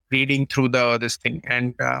reading through this thing.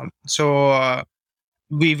 And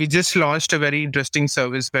we just launched a very interesting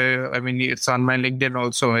service where, I mean, it's on my LinkedIn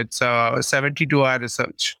also. It's a 72-hour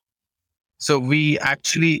research. So we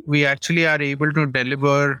actually are able to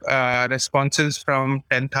deliver responses from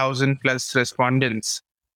 10,000 plus respondents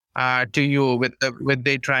to you with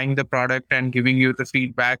they trying the product and giving you the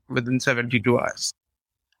feedback within 72 hours.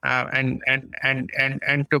 And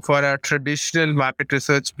for a traditional market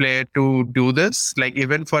research player to do this, like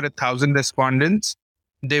even for 1,000 respondents,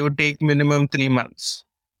 they would take minimum 3 months.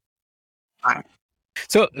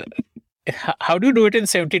 So how do you do it in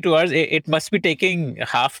 72 hours? It must be taking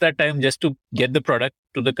half that time just to get the product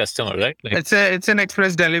to the customer, right? Like, it's an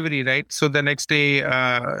express delivery, right? So the next day,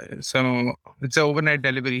 so it's an overnight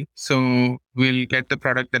delivery. So we'll get the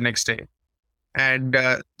product the next day, and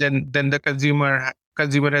then the consumer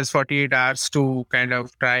has 48 hours to kind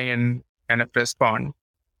of try and kind of respond,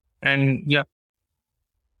 and yeah.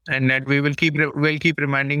 And that we'll keep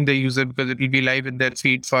reminding the user, because it will be live in their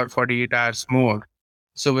feed for 48 hours more.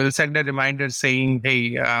 So we'll send a reminder saying,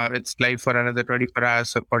 hey, it's live for another 24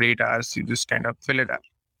 hours or 48 hours. You just kind of fill it up.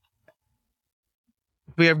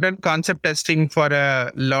 We have done concept testing for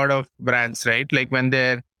a lot of brands, right? Like when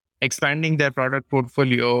they're expanding their product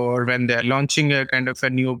portfolio, or when they're launching a kind of a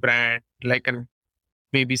new brand, like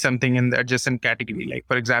maybe something in the adjacent category. Like,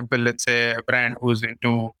 for example, let's say a brand who's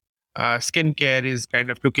into skincare is kind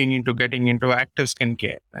of looking into getting into active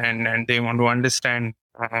skincare, and they want to understand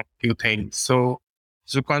a few things. So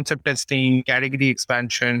concept testing, category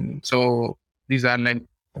expansion. So these are like,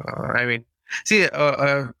 I mean, see,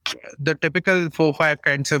 the typical 4-5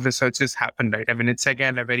 kinds of researches happen, right? I mean, it's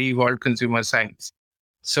again a very evolved consumer science.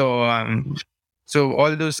 So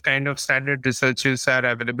all those kind of standard researches are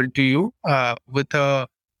available to you with a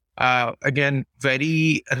again,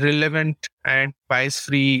 very relevant and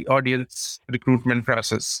bias-free audience recruitment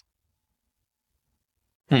process.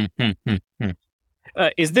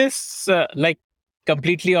 Is this like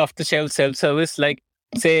completely off-the-shelf self-service? Like,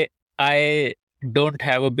 say, I don't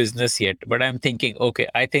have a business yet, but I'm thinking, okay,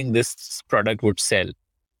 I think this product would sell.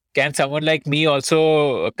 Can someone like me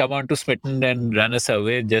also come on to Smitten and run a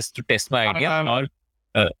survey just to test my idea?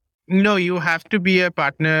 No, you have to be a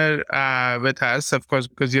partner with us, of course,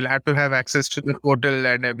 because you'll have to have access to the portal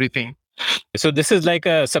and everything. So this is like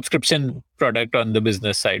a subscription product on the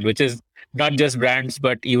business side, which is not just brands,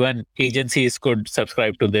 but even agencies could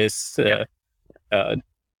subscribe to this.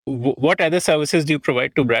 What other services do you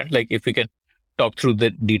provide to brands? Like, if we can talk through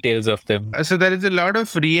the details of them. So there is a lot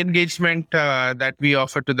of re-engagement that we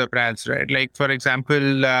offer to the brands, right? Like, for example,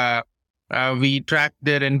 we track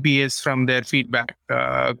their NPS from their feedback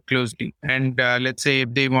closely. And let's say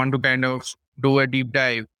if they want to kind of do a deep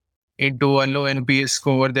dive into a low NPS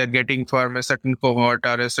score they're getting from a certain cohort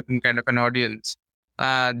or a certain kind of an audience,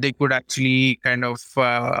 they could actually kind of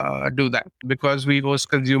do that, because we host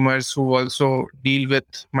consumers who also deal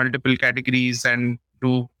with multiple categories and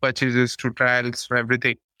do purchases to trials for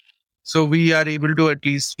everything. So we are able to at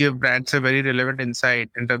least give brands a very relevant insight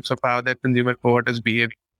in terms of how their consumer cohort is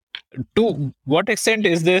behaving. To what extent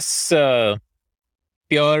is this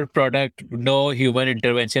pure product, no human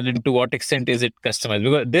intervention, and to what extent is it customized?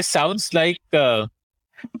 Because this sounds like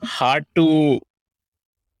hard to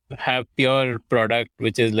have pure product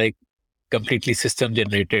which is like completely system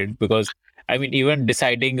generated, because I mean, even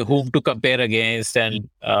deciding whom to compare against and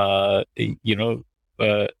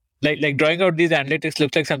like drawing out these analytics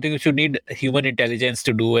looks like something which you need human intelligence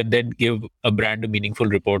to do, and then give a brand a meaningful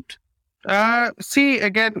report. See,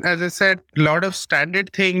 again, as I said, a lot of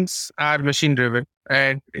standard things are machine driven.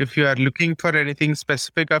 And if you are looking for anything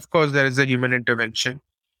specific, of course, there is a human intervention.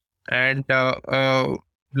 And a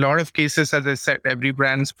lot of cases, as I said, every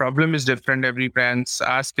brand's problem is different. Every brand's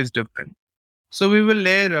ask is different. So we will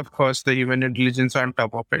layer, of course, the human intelligence on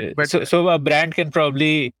top of it. But so a brand can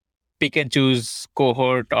probably pick and choose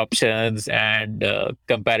cohort options and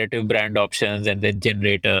comparative brand options, and then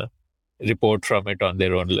generate a report from it on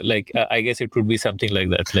their own. Like, I guess it would be something like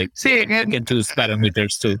that. Like, see, again, you can choose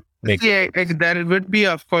parameters to make. Yeah, there would be,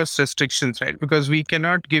 of course, restrictions, right? Because we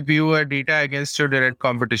cannot give you a data against your direct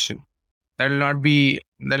competition. That'll not be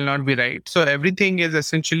right. So everything is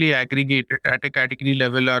essentially aggregated at a category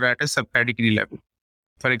level or at a subcategory level.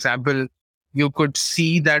 For example, you could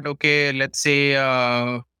see that, okay, let's say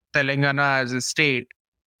Telangana as a state,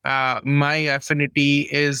 my affinity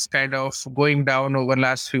is kind of going down over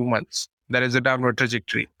last few months. There is a downward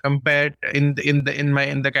trajectory compared in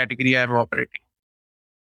the category I'm operating.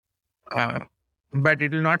 But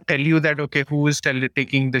it will not tell you that, okay, who is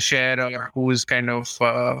taking the share, or who is kind of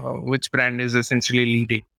which brand is essentially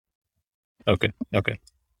leading. Okay. Okay.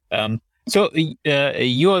 So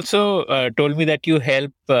you also told me that you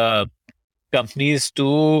help companies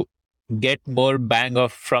to get more bang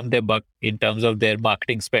of from their buck in terms of their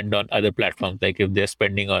marketing spend on other platforms. Like if they're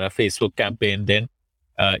spending on a Facebook campaign, then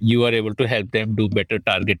you are able to help them do better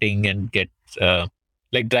targeting and get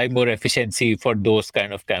like drive more efficiency for those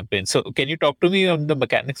kind of campaigns. So can you talk to me on the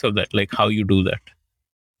mechanics of that, like how you do that?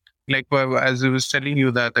 Like as I was telling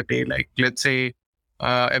you the other day, like let's say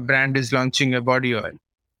a brand is launching a body oil.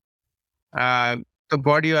 Uh, the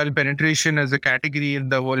body oil penetration as a category in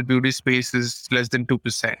the whole beauty space is less than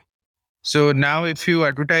 2%. So now if you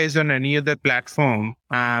advertise on any other platform,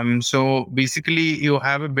 so basically you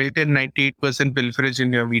have a built-in 98% pilferage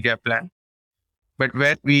in your media plan. But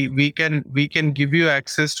where we can give you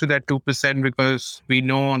access to that 2% because we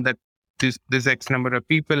know that this X number of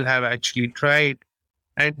people have actually tried,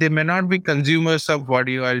 and they may not be consumers of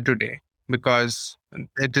body oil today because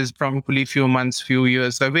it is probably few months, few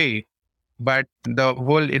years away. But the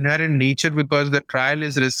whole inherent nature, because the trial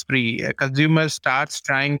is risk free, a consumer starts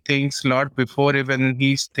trying things a lot before even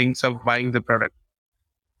he thinks of buying the product.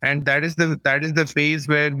 And that is the phase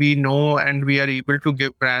where we know and we are able to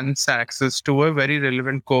give brands access to a very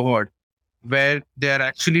relevant cohort where they are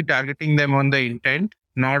actually targeting them on the intent,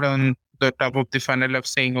 not on the top of the funnel of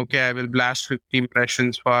saying, okay, I will blast 50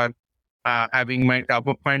 impressions for having my top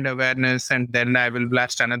of mind awareness, and then I will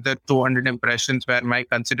blast another 200 impressions where my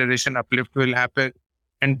consideration uplift will happen,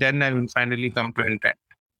 and then I will finally come to intent.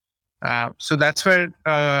 So that's where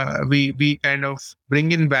we kind of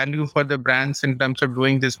bring in value for the brands in terms of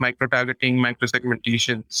doing this micro targeting, micro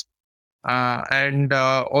segmentations. And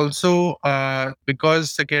also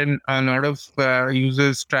because again a lot of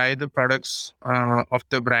users try the products of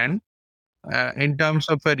the brand, in terms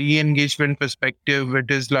of a re-engagement perspective, it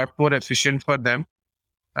is a lot more efficient for them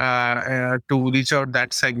to reach out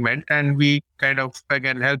that segment, and we kind of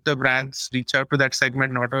again help the brands reach out to that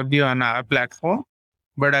segment not only on our platform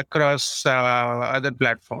but across other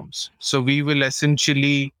platforms. So we will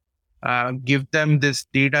essentially give them this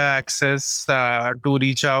data access to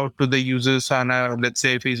reach out to the users on a, let's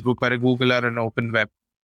say, Facebook or a Google or an open web.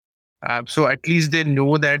 So at least they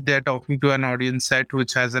know that they're talking to an audience set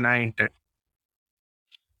which has an eye intent.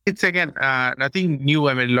 It's again nothing new.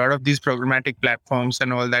 I mean, a lot of these programmatic platforms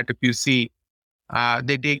and all that, if you see,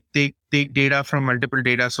 they take data from multiple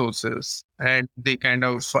data sources, and they kind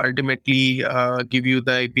of ultimately give you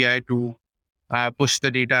the API to push the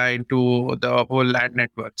data into the whole ad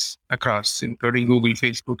networks across, including Google,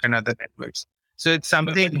 Facebook, and other networks. So it's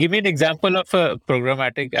something. Give me an example of a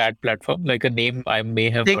programmatic ad platform, like a name I may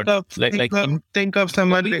have Think heard. of Like think of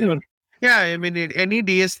someone. Yeah, I mean, any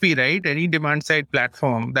DSP, right? Any demand side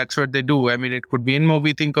platform. That's what they do. I mean, it could be in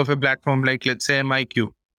movie. Think of a platform like, let's say,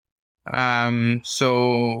 MIQ.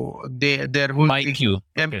 So their whole MIQ.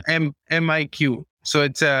 thing, MIQ. So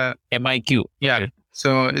it's a MIQ. yeah. Okay.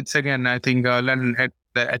 So it's again, I think London.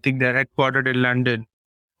 I think they're headquartered in London.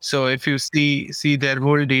 So if you see their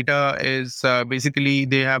whole data is basically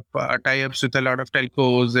they have tie-ups with a lot of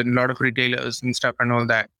telcos and a lot of retailers and stuff and all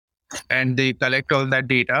that, and they collect all that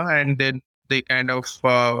data, and then they kind of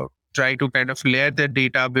try to kind of layer their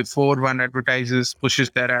data before one advertisers pushes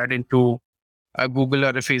their ad into a Google or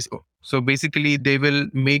a Facebook. So basically, they will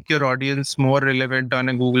make your audience more relevant on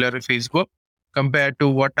a Google or a Facebook compared to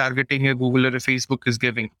what targeting a Google or a Facebook is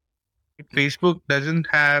giving. Facebook doesn't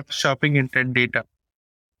have shopping intent data.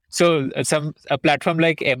 So a platform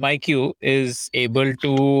like MIQ is able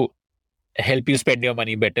to help you spend your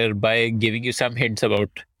money better by giving you some hints about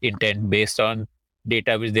intent based on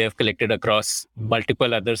data which they have collected across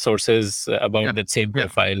multiple other sources about that same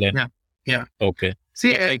profile. And okay.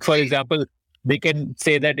 See, like for example, they can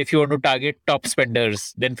say that if you want to target top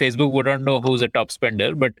spenders, then Facebook wouldn't know who's a top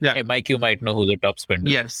spender, but MIQ might know who's a top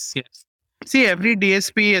spender. Yes. See, every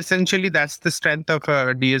DSP, essentially, that's the strength of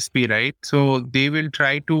a DSP, right? So they will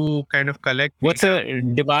try to kind of collect. What's a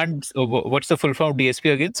demand? What's the full form of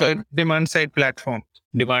DSP again? So demand side platform.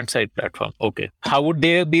 Demand side platform. Okay. How would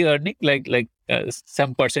they be earning? Like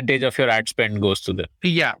some percentage of your ad spend goes to them.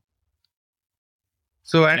 Yeah.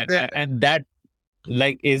 So and that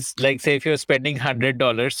like is like, say if you're spending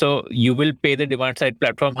 $100, so you will pay the demand side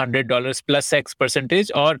platform $100 plus X percentage,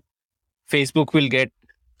 or Facebook will get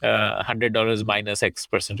 $100 minus X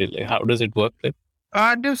percentage. Like, how does it work?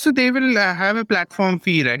 So they will have a platform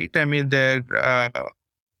fee, right? I mean, they're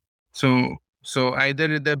so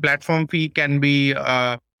either the platform fee can be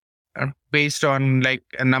based on like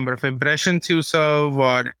a number of impressions you serve,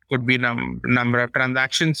 or it could be number of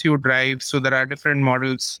transactions you drive. So there are different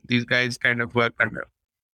models these guys kind of work under.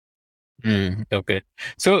 Okay.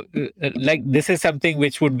 So, like, this is something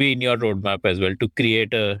which would be in your roadmap as well to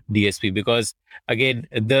create a DSP because, again,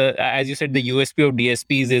 as you said, the USP of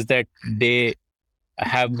DSPs is that they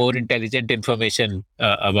have more intelligent information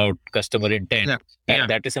about customer intent, Yeah. and Yeah.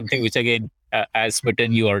 that is something which, again, as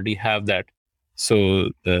Smitten, you already have that. So,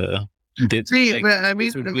 See, like, well, I mean,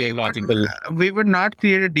 this would be a logical. we would not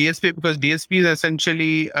create a DSP because DSP is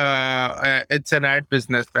essentially it's an ad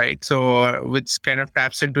business, right? So which kind of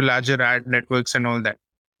taps into larger ad networks and all that.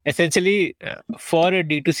 Essentially, for a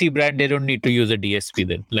D2C brand, they don't need to use a DSP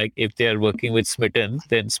then. Like if they are working with Smitten,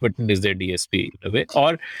 then Smitten is their DSP in a way.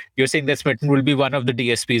 Or you're saying that Smitten will be one of the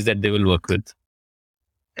DSPs that they will work with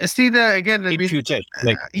See the again, I in mean, future,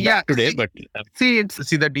 like yeah. not today, but See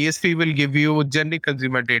the DSP will give you generic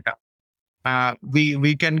consumer data.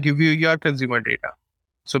 We can give you your consumer data.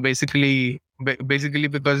 So basically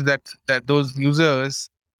because that those users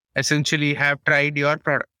essentially have tried your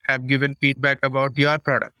product, have given feedback about your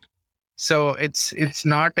product. So it's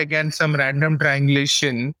not again some random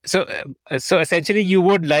triangulation. so essentially, you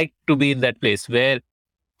would like to be in that place where,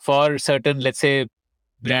 for certain, let's say,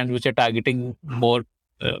 brands which are targeting more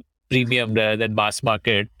uh, premium rather than mass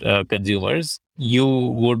market consumers, you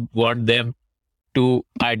would want them to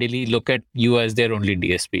ideally look at you as their only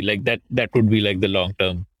DSP. Like that would be like the long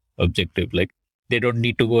term objective. Like they don't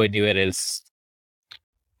need to go anywhere else.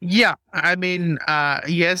 Yeah, I mean,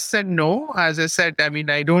 yes and no. As I said, I mean,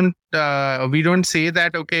 we don't say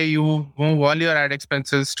that, okay, you move all your ad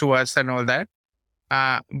expenses to us and all that.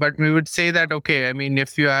 But we would say that, okay, I mean,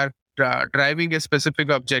 if you are driving a specific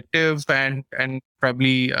objective and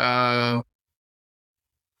probably, again,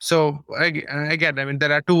 I mean,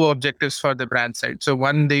 there are two objectives for the brand side. So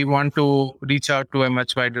one, they want to reach out to a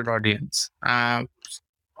much wider audience, or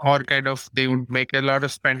kind of they would make a lot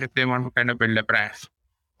of spend if they want to kind of build a brand,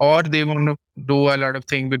 or they want to do a lot of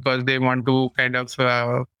things because they want to kind of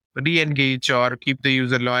re-engage or keep the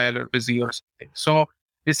user loyal or busy or something. So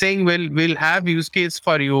we're saying we'll have use case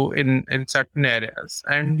for you in certain areas,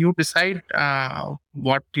 and you decide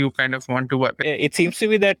what you kind of want to work with. It seems to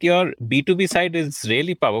me that your B2B side is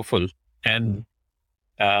really powerful, and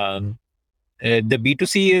the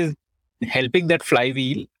B2C is helping that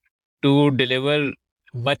flywheel to deliver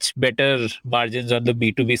much better margins on the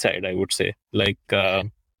B2B side, I would say. Like,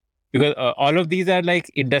 because all of these are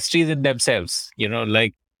like industries in themselves,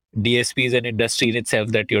 like DSP is an industry in itself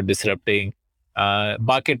that you're disrupting.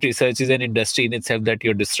 Market research is an industry in itself that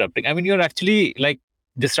you're disrupting. I mean, you're actually like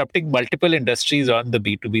disrupting multiple industries on the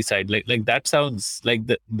B2B side. Like that sounds like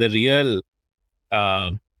the real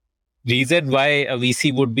um reason why a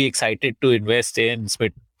VC would be excited to invest in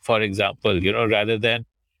Smith, for example, rather than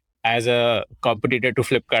as a competitor to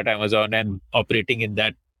Flipkart, Amazon, and operating in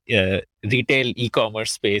that retail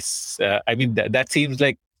e-commerce space. I mean, that seems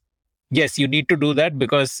like, yes, you need to do that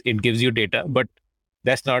because it gives you data, but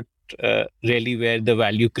that's not really where the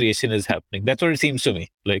value creation is happening. That's what it seems to me.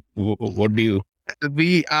 Like, what do you?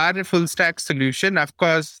 We are a full stack solution. Of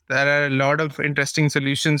course, there are a lot of interesting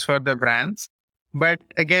solutions for the brands. But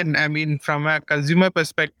again, I mean, from a consumer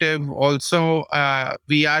perspective, also,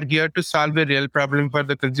 we are here to solve a real problem for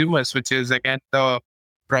the consumers, which is again the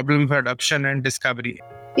problem of adoption and discovery.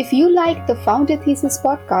 If you like the Founder Thesis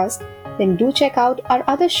podcast, then do check out our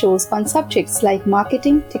other shows on subjects like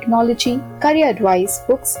marketing, technology, career advice,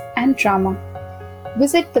 books, and drama.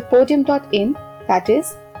 Visit thepodium.in, that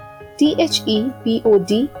is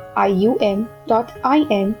thepodium.in,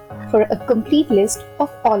 for a complete list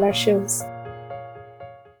of all our shows.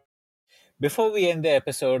 Before we end the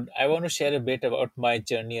episode, I want to share a bit about my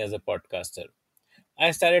journey as a podcaster.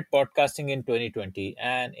 I started podcasting in 2020,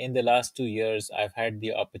 and in the last 2 years, I've had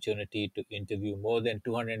the opportunity to interview more than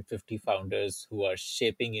 250 founders who are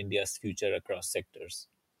shaping India's future across sectors.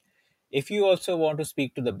 If you also want to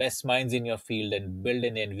speak to the best minds in your field and build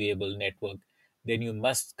an enviable network, then you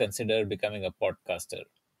must consider becoming a podcaster.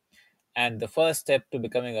 And the first step to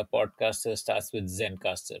becoming a podcaster starts with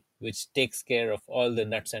Zencaster, which takes care of all the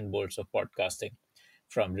nuts and bolts of podcasting,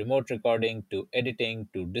 from remote recording to editing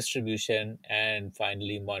to distribution and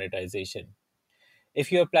finally monetization.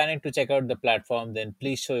 If you are planning to check out the platform, then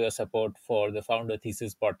please show your support for the Founder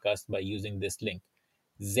Thesis podcast by using this link,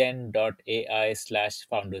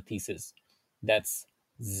 zen.ai/founder thesis. That's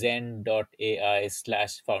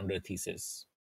zen.ai/founder thesis.